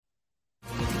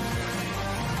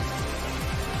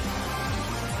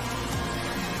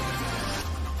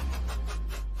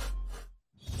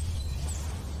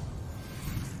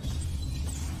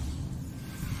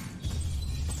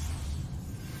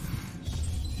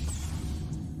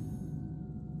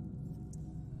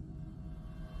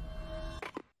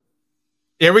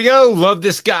Here we go. Love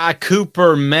this guy,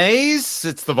 Cooper Mays.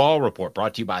 It's the Vol Report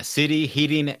brought to you by City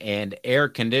Heating and Air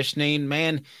Conditioning.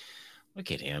 Man,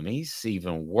 look at him. He's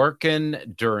even working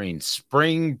during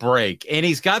spring break, and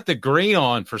he's got the green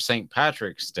on for St.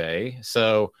 Patrick's Day.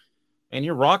 So, and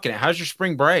you're rocking it. How's your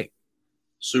spring break?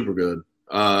 Super good.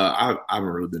 I haven't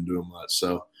really been doing much.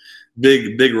 So,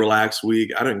 big relaxed week.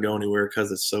 I didn't go anywhere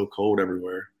because it's so cold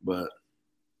everywhere. But,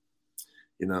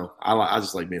 I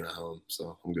just like being at home.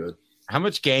 So, I'm good. How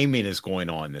much gaming is going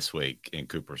on this week in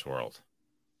Cooper's world?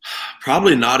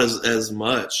 Probably not as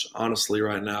much, honestly,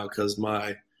 right now because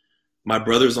my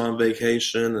brother's on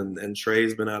vacation and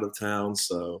Trey's been out of town,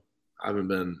 so I haven't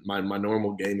been. My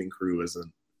normal gaming crew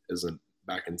isn't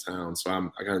back in town, so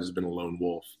I kind of just been a lone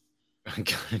wolf.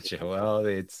 Gotcha. Well,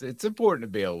 it's important to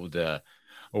be able to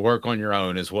work on your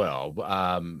own as well.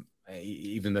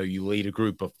 Even though you lead a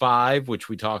group of 5, which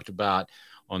we talked about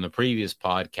on the previous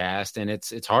podcast, and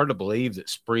it's hard to believe that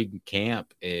spring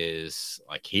camp is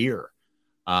like here,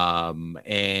 and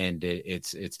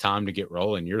it's time to get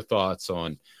rolling. Your thoughts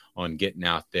on getting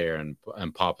out there and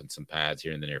popping some pads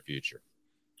here in the near future?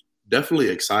 Definitely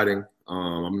exciting.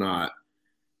 I'm not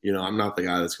the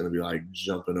guy that's going to be like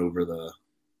jumping over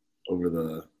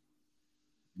the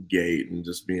gate and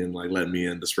just being like, let me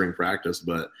into spring practice.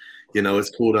 But,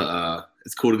 it's cool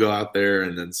to go out there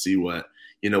and then see what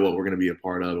we're going to be a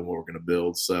part of and what we're going to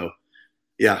build. So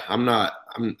yeah, I'm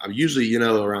usually,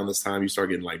 around this time you start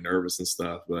getting like nervous and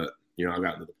stuff, but I've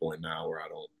gotten to the point now where I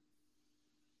don't.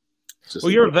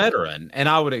 Well, you're a veteran, and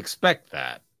I would expect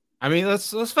that. I mean,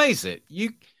 let's face it.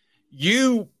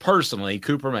 You personally,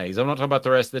 Cooper Mays, I'm not talking about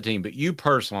the rest of the team, but you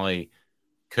personally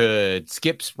could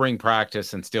skip spring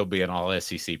practice and still be an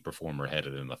all-SEC performer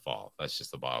headed in the fall. That's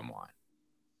just the bottom line.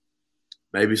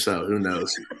 Maybe so. Who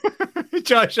knows?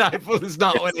 Josh Heupel does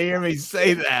not want to hear me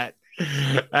say that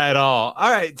at all.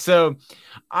 All right, so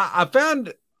I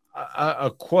found a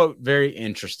quote very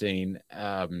interesting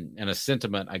and a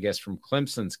sentiment, I guess, from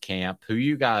Clemson's camp, who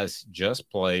you guys just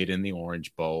played in the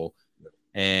Orange Bowl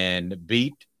and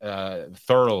beat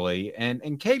thoroughly.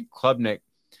 And Cade Klubnik,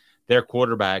 their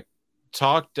quarterback,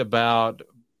 talked about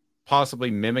possibly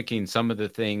mimicking some of the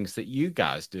things that you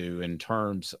guys do in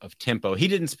terms of tempo. He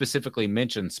didn't specifically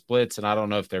mention splits, and I don't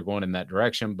know if they're going in that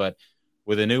direction, but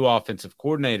with a new offensive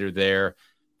coordinator there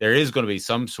is going to be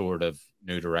some sort of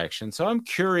new direction. So I'm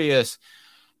curious,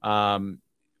 when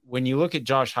you look at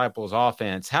Josh Heupel's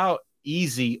offense, how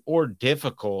easy or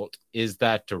difficult is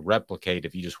that to replicate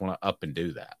if you just want to up and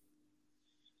do that?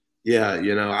 Yeah,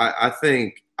 I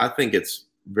think it's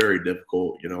very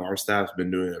difficult. Our staff's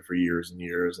been doing it for years and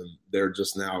years, and they're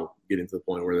just now getting to the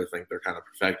point where they think they're kind of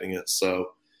perfecting it.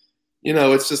 So,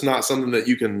 it's just not something that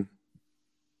you can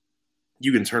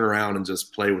turn around and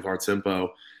just play with our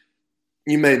tempo.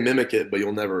 You may mimic it, but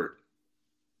you'll never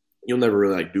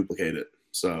really like duplicate it.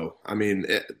 So, I mean,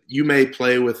 you may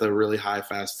play with a really high,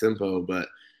 fast tempo, but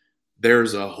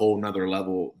there's a whole nother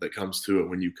level that comes to it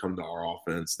when you come to our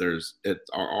offense.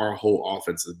 Our whole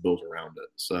offense is built around it.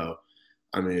 So,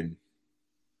 I mean,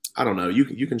 I don't know.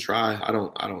 You can try. I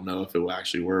don't know if it will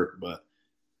actually work, but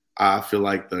I feel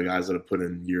like the guys that have put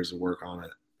in years of work on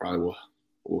it probably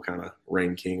will kind of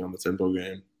reign king on the tempo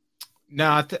game.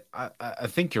 No, I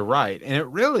think you're right, and it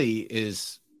really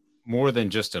is more than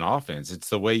just an offense. It's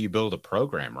the way you build a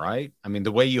program, right? I mean,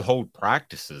 the way you hold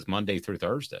practices Monday through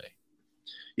Thursday.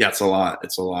 Yeah, it's a lot.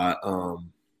 It's a lot.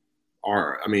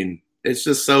 It's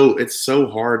just it's so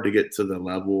hard to get to the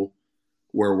level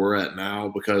where we're at now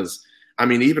because, I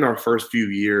mean, even our first few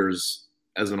years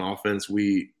as an offense,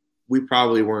 we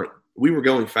probably weren't – we were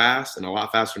going fast and a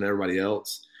lot faster than everybody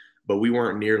else, but we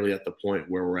weren't nearly at the point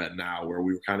where we're at now where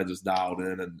we were kind of just dialed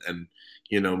in and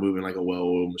moving like a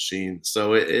well-oiled machine.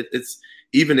 So it's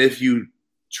 – even if you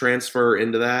transfer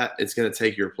into that, it's going to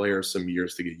take your players some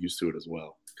years to get used to it as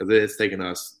well because it's taken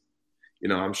us –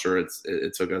 I'm sure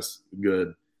it took us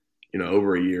good,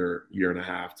 over a year and a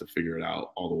half to figure it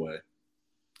out all the way.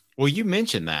 Well, you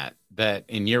mentioned that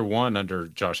in year one under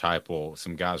Josh Heupel,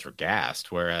 some guys were gassed,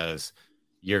 whereas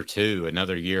year two,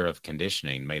 another year of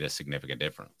conditioning made a significant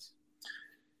difference.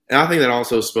 And I think that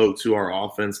also spoke to our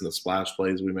offense and the splash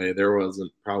plays we made. There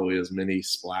wasn't probably as many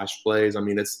splash plays. I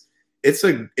mean, it's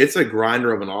a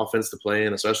grinder of an offense to play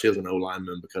in, especially as an O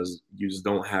lineman, because you just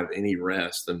don't have any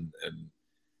rest, and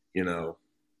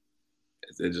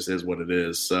it just is what it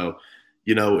is. So,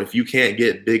 if you can't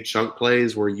get big chunk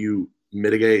plays where you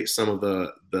mitigate some of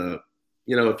the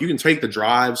if you can take the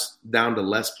drives down to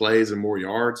less plays and more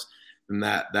yards, then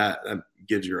that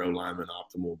gives your O lineman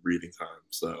optimal breathing time.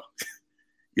 So,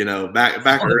 Back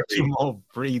early, optimal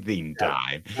breathing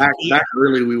time. back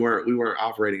early, we weren't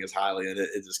operating as highly, and it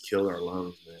just killed our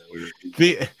lungs,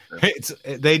 man.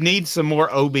 They need some more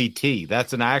OBT.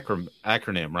 That's an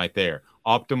acronym right there.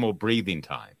 Optimal breathing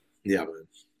time. Yeah, man,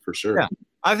 for sure. Yeah.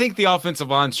 I think the offensive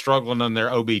line's struggling on their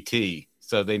OBT,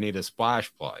 so they need a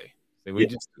splash play. So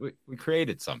we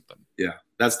created something. Yeah,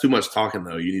 that's too much talking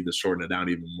though. You need to shorten it down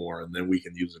even more, and then we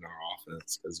can use it in our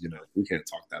offense because we can't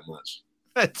talk that much.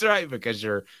 That's right, because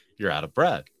you're out of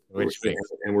breath, we're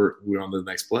on the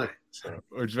next play,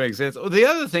 which makes sense. Well, the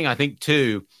other thing I think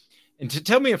too, and to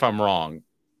tell me if I'm wrong,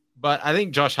 but I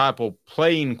think Josh Heupel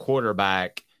playing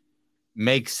quarterback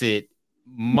makes it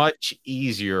much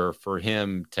easier for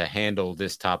him to handle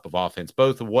this type of offense,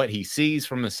 both of what he sees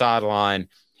from the sideline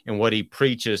and what he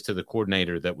preaches to the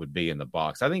coordinator that would be in the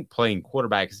box. I think playing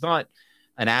quarterback is not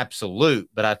an absolute,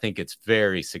 but I think it's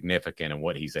very significant in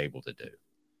what he's able to do.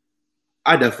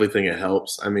 I definitely think it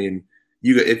helps. I mean,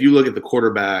 if you look at the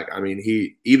quarterback, I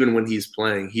mean, even when he's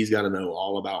playing, he's got to know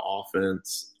all about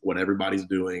offense, what everybody's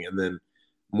doing, and then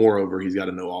moreover, he's got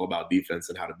to know all about defense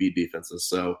and how to beat defenses.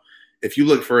 So if you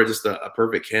look for just a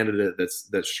perfect candidate that's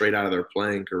straight out of their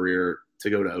playing career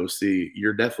to go to OC,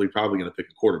 you're definitely probably going to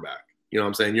pick a quarterback. You know what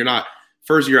I'm saying? You're not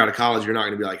first year out of college. You're not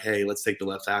going to be like, hey, let's take the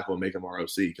left tackle and make him our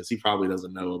OC, because he probably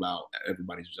doesn't know about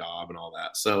everybody's job and all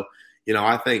that. So,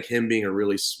 I think him being a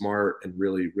really smart and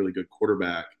really, really good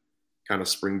quarterback kind of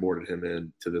springboarded him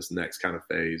into this next kind of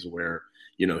phase where,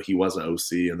 he was an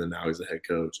OC and then now he's a head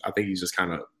coach. I think he's just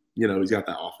kind of, he's got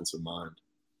that offensive mind.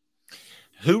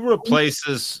 Who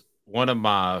replaces one of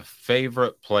my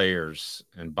favorite players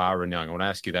in Byron Young? I want to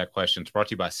ask you that question. It's brought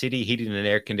to you by City Heating and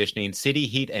Air Conditioning,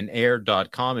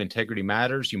 cityheatandair.com. Integrity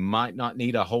matters. You might not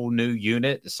need a whole new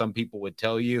unit. Some people would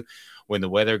tell you when the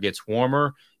weather gets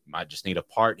warmer, you might just need a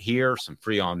part here, some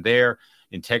Freon there.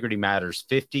 Integrity matters.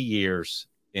 50 years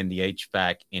in the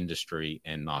HVAC industry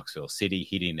in Knoxville. City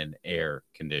Heating and Air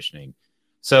Conditioning.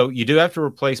 So you do have to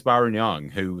replace Byron Young,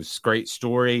 whose great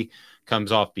story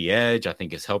comes off the edge. I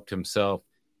think has helped himself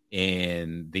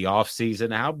in the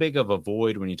offseason. How big of a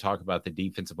void when you talk about the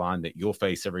defensive line that you'll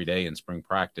face every day in spring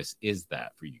practice is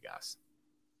that for you guys?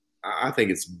 I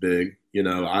think it's big.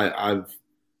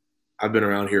 I've been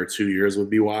around here 2 years with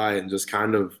BY, and he's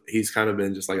kind of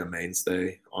been just like a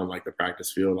mainstay on like the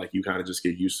practice field. Like you kind of just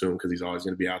get used to him because he's always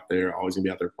going to be out there,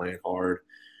 playing hard,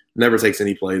 never takes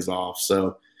any plays off.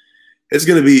 So it's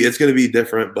going to be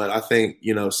different, but I think,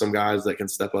 some guys that can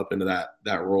step up into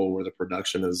that role where the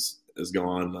production is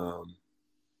gone.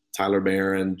 Tyler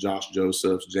Barron, Josh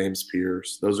Josephs, James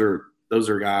Pierce. Those are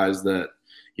guys that,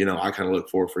 I kind of look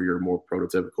for your more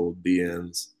prototypical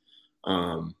DNs.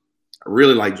 I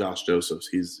really like Josh Josephs.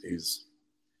 He's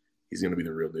going to be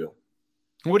the real deal.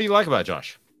 What do you like about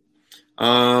Josh?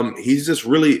 He's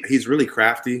really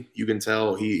crafty. You can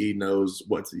tell he knows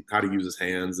how to use his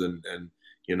hands and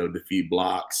defeat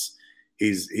blocks.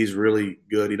 He's really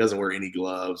good. He doesn't wear any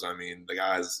gloves. I mean, the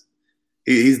guy's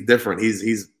he's different.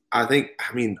 I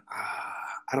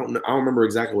don't remember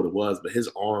exactly what it was, but his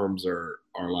arms are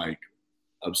like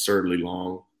absurdly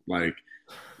long, like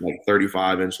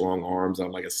 35-inch long arms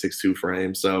on like a 6'2"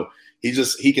 frame. So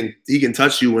he can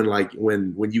touch you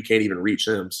when you can't even reach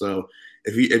him. So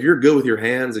if you're good with your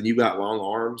hands and you've got long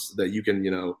arms that you can,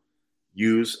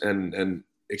 use and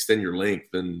extend your length,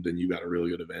 then you got a really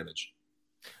good advantage.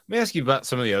 Let me ask you about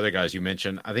some of the other guys you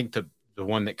mentioned. I think the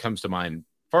one that comes to mind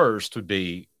first would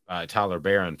be Tyler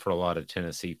Barron for a lot of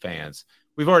Tennessee fans.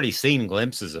 We've already seen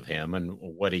glimpses of him and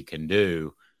what he can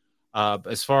do.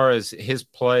 As far as his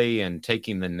play and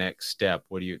taking the next step,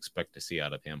 what do you expect to see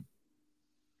out of him?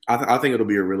 I think it'll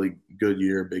be a really good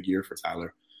year, big year for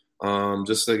Tyler.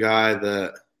 Just a guy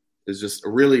that is just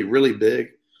really, really big,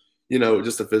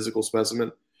 just a physical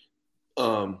specimen.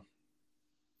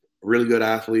 Really good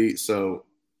athlete. So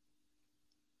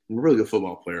a really good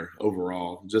football player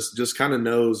overall. Just kind of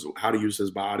knows how to use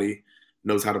his body,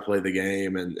 knows how to play the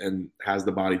game, and has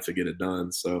the body to get it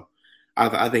done. So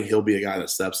I think he'll be a guy that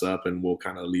steps up and will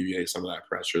kind of alleviate some of that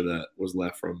pressure that was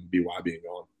left from BY being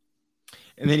gone.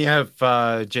 And then you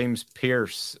have James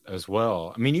Pierce as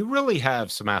well. I mean, you really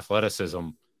have some athleticism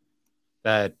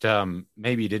that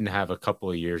maybe you didn't have a couple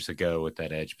of years ago with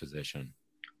that edge position.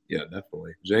 Yeah,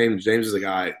 definitely. James is a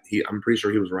guy. I'm pretty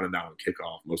sure he was running down on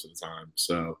kickoff most of the time.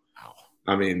 So, wow.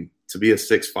 I mean, to be a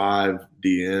 6'5"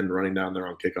 DN running down there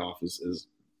on kickoff is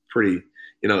pretty.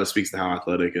 It speaks to how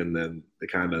athletic and then the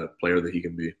kind of player that he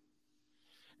can be.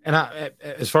 And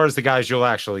as far as the guys you'll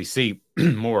actually see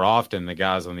more often, the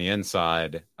guys on the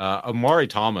inside, Omari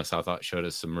Thomas, I thought showed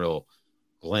us some real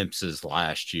glimpses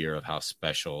last year of how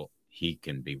special he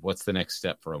can be. What's the next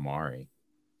step for Omari?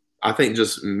 I think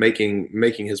just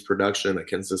making his production a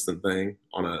consistent thing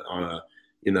on a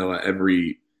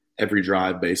every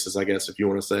drive basis, I guess, if you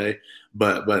want to say.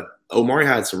 But Omari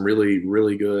had some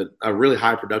really good, a really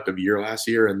high productive year last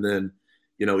year, and then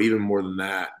even more than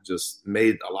that, just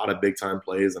made a lot of big time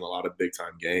plays and a lot of big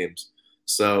time games.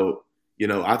 So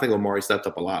I think Omari stepped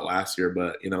up a lot last year,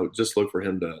 but just look for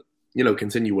him to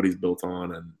continue what he's built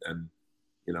on and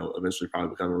eventually probably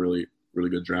become a really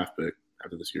good draft pick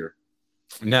after this year.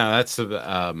 No, that's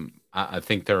I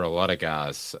think there are a lot of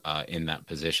guys in that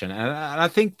position, and I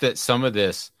think that some of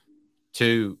this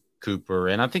too, Cooper,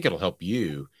 and I think it'll help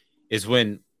you, is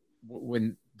when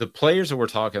the players that we're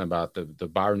talking about, the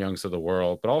Byron Youngs of the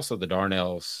world, but also the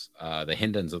Darnells, the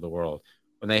Hendons of the world,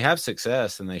 when they have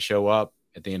success and they show up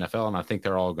at the NFL, and I think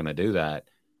they're all going to do that,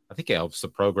 I think it helps the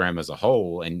program as a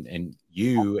whole and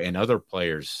you and other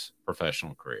players'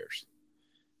 professional careers.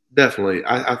 Definitely.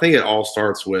 I think it all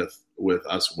starts with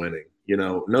us winning.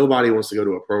 Nobody wants to go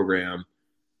to a program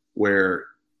where,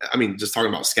 just talking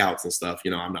about scouts and stuff,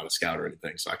 I'm not a scout or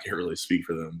anything, so I can't really speak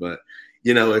for them. But,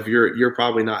 if you're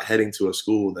probably not heading to a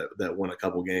school that won a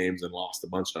couple games and lost a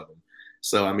bunch of them.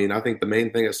 So, I think the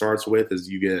main thing it starts with is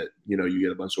you get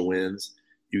a bunch of wins,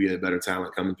 you get better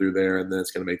talent coming through there, and then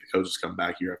it's going to make the coaches come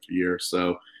back year after year.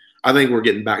 So I think we're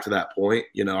getting back to that point.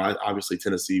 Obviously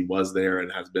Tennessee was there and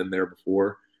has been there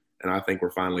before. And I think we're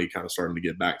finally kind of starting to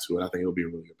get back to it. I think it'll be a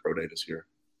really good pro day this year.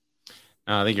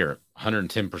 I think you're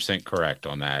 110% correct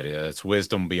on that. It's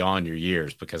wisdom beyond your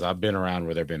years, because I've been around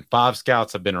where there have been 5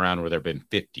 scouts. I've been around where there have been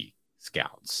 50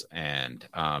 scouts. And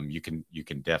you can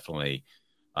definitely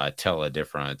tell a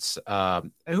difference.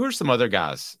 Who are some other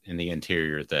guys in the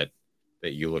interior that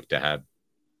you look to have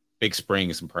big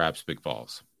springs and perhaps big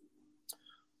falls?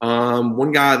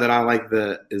 One guy that I like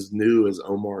that is new is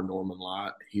Omar Norman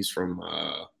Lott. He's from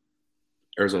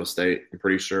Arizona State, I'm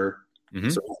pretty sure. Mm-hmm.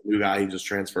 So he's a new guy. He just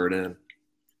transferred in.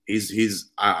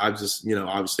 I've just,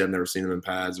 obviously I've never seen him in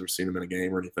pads or seen him in a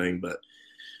game or anything, but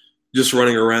just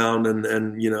running around and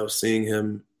seeing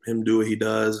him do what he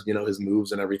does, his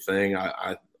moves and everything.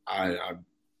 I'm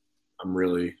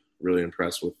really, really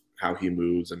impressed with how he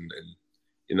moves and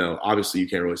obviously you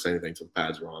can't really say anything till the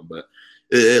pads are on, but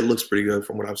it looks pretty good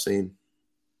from what I've seen.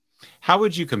 How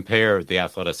would you compare the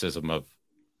athleticism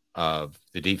of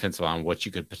the defensive line, what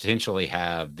you could potentially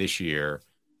have this year,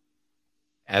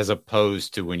 as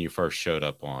opposed to when you first showed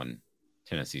up on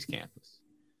Tennessee's campus?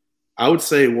 I would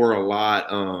say we're a lot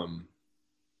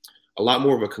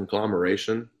more of a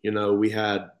conglomeration. We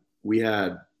had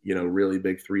really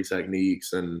big 3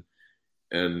 techniques and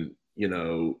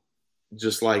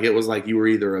just like it was like you were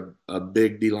either a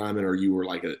big D lineman or you were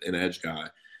like an edge guy.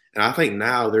 And I think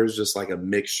now there's just like a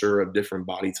mixture of different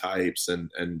body types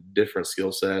and different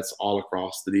skill sets all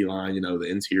across the D line, the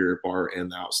interior part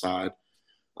and the outside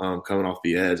coming off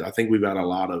the edge. I think we've got a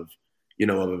lot of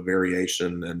a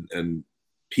variation and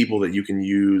people that you can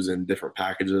use in different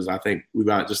packages. I think we've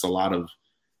got just a lot of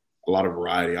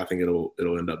variety. I think it'll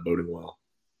end up boding well.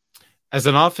 As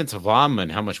an offensive lineman,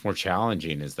 how much more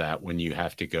challenging is that when you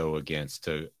have to go against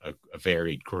a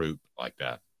varied group like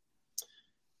that?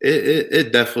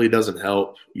 It definitely doesn't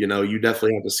help. You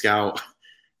definitely have to scout.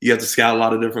 You have to scout a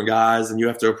lot of different guys, and you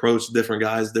have to approach different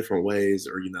guys different ways.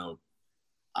 Or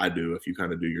I do. If you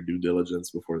kind of do your due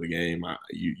diligence before the game,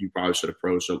 you probably should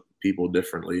approach people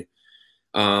differently.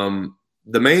 The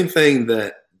main thing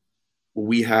that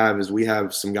we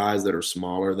have some guys that are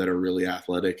smaller that are really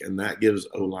athletic, and that gives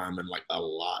O-linemen like a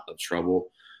lot of trouble.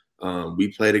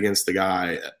 We played against a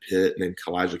guy at Pitt named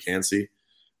Kalijah Cansey.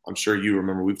 I'm sure you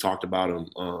remember, we've talked about him.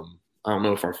 I don't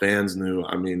know if our fans knew.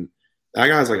 That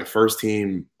guy's like a first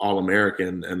team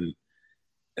All-American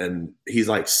and he's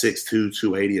like 6'2",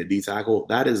 280 at D tackle.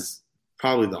 That is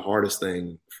probably the hardest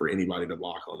thing for anybody to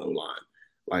block on O-line.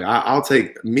 Like I'll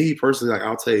take a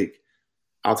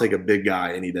big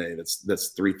guy any day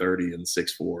that's 330 and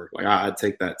 6'4". Like I'd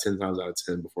take that 10 times out of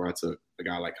 10 before I took a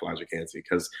guy like Kalijah Cansey,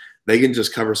 because they can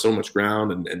just cover so much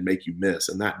ground and make you miss,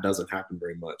 and that doesn't happen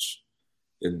very much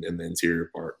in the interior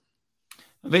part.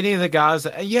 Of any of the guys,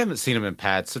 you haven't seen them in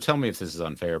pads, so tell me if this is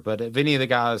unfair, but if any of the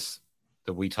guys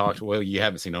that we talked, well, you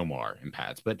haven't seen Omar in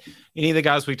pads, but any of the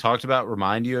guys we talked about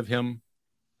remind you of him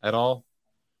at all?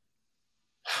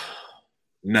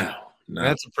 No.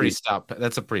 That's a pretty stout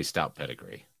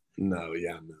pedigree. No. He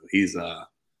seems a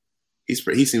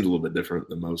little bit different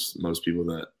than most people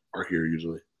that are here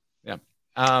usually. Yeah.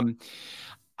 I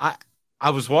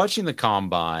was watching the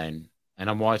combine, and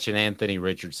I'm watching Anthony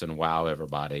Richardson wow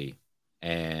everybody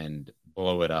and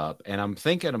blow it up, and I'm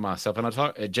thinking to myself,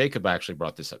 and Jacob actually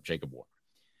brought this up, Jacob Warner,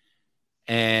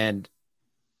 and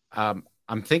I'm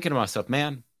thinking to myself,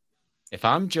 man, if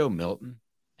I'm Joe Milton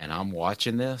and I'm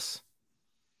watching this,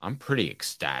 I'm pretty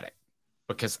ecstatic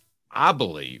because I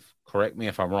believe, correct me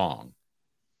if I'm wrong,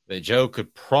 that Joe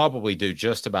could probably do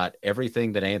just about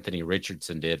everything that Anthony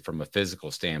Richardson did from a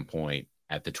physical standpoint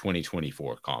at the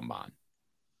 2024 Combine.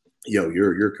 Yo,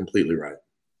 you're completely right.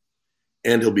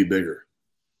 And he'll be bigger.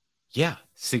 Yeah,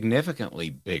 significantly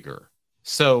bigger.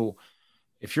 So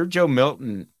if you're Joe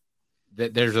Milton,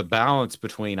 that there's a balance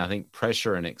between, I think,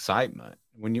 pressure and excitement.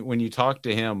 When you talk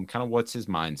to him, kind of what's his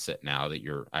mindset now that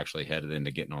you're actually headed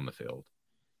into getting on the field?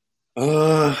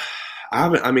 I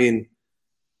haven't. I mean,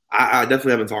 I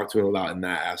definitely haven't talked to him about in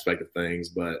that aspect of things,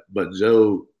 but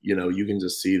Joe, you can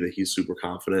just see that he's super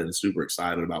confident and super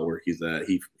excited about where he's at.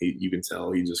 He you can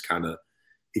tell he just kind of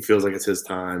he feels like it's his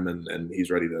time and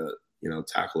he's ready to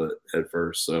tackle it head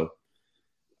first. So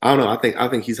I don't know. I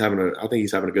think he's having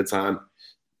a good time,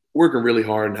 working really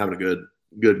hard and having a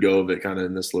good go of it, kind of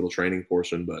in this little training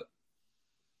portion. But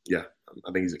yeah,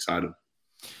 I think he's excited.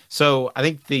 So I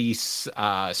think the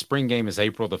spring game is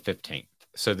April the 15th.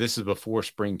 So this is before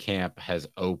spring camp has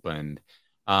opened.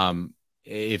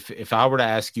 If I were to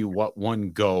ask you what one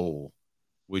goal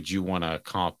would you want to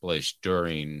accomplish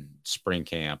during spring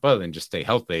camp, other than just stay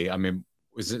healthy? I mean,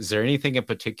 is there anything in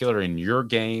particular in your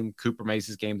game, Cooper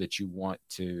Mays' game, that you want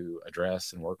to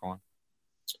address and work on?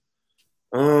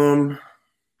 Man,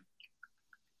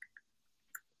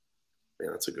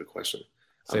 that's a good question.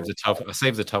 Save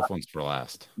the tough ones for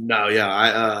last. No, yeah,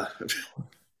 I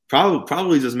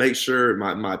probably just make sure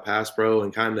my pass pro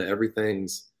and kind of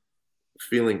everything's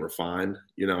feeling refined.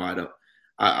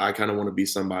 I kind of want to be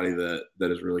somebody that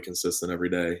is really consistent every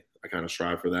day. I kind of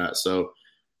strive for that. So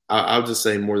I'll just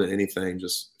say more than anything,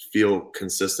 just feel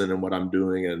consistent in what I'm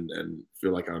doing and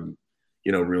feel like I'm,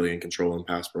 really in control in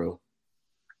pass pro.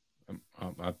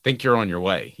 I think you're on your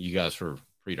way. You guys were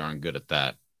pretty darn good at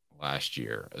that last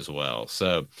year as well.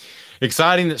 So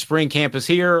exciting that spring camp is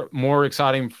here. More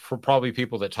exciting for probably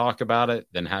people that talk about it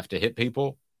than have to hit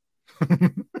people.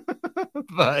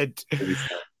 but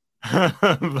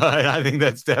I think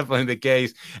that's definitely the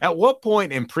case. At what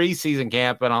point in preseason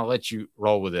camp, and I'll let you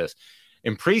roll with this,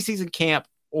 in preseason camp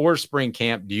or spring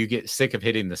camp, do you get sick of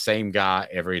hitting the same guy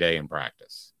every day in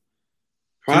practice?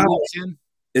 Probably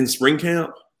in spring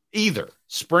camp. Either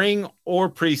spring or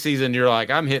preseason, you're like,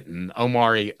 I'm hitting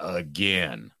Omari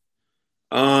again.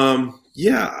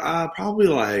 Yeah, probably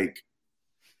like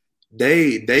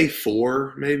day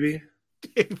 4, maybe.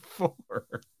 Day 4.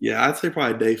 Yeah, I'd say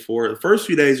probably day 4. The first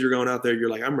few days you're going out there, you're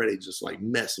like, I'm ready to just like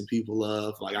mess some people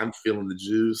up. Like I'm feeling the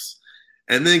juice.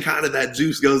 And then kind of that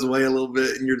juice goes away a little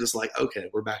bit and you're just like, okay,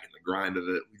 we're back in the grind of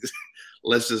it.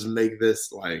 Let's just make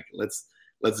this like, let's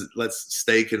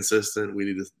stay consistent. We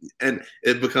need to, and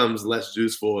it becomes less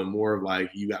juiceful and more of like,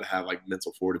 you got to have like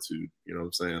mental fortitude. You know what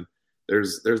I'm saying?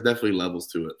 There's definitely levels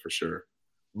to it for sure.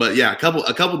 But yeah, a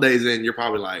couple days in, you're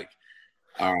probably like,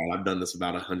 all right, I've done this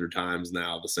about 100 times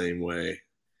now the same way.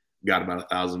 Got about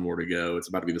 1,000 more to go. It's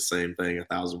about to be the same thing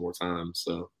 1,000 more times.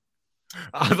 So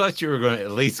I thought you were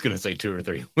at least going to say 2 or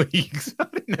 3 weeks. I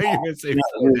didn't know you were going to say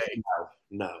 4 days.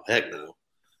 No, heck no.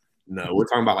 No, we're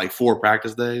talking about like 4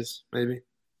 practice days, maybe.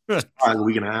 Probably a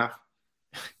week and a half.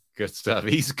 Good stuff.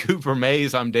 He's Cooper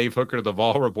Mays. I'm Dave Hooker. The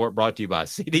Vol Report brought to you by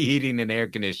City Heating and Air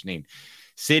Conditioning.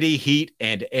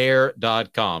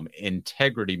 CityHeatAndAir.com.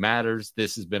 Integrity matters.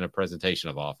 This has been a presentation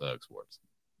of Off the Hook Sports.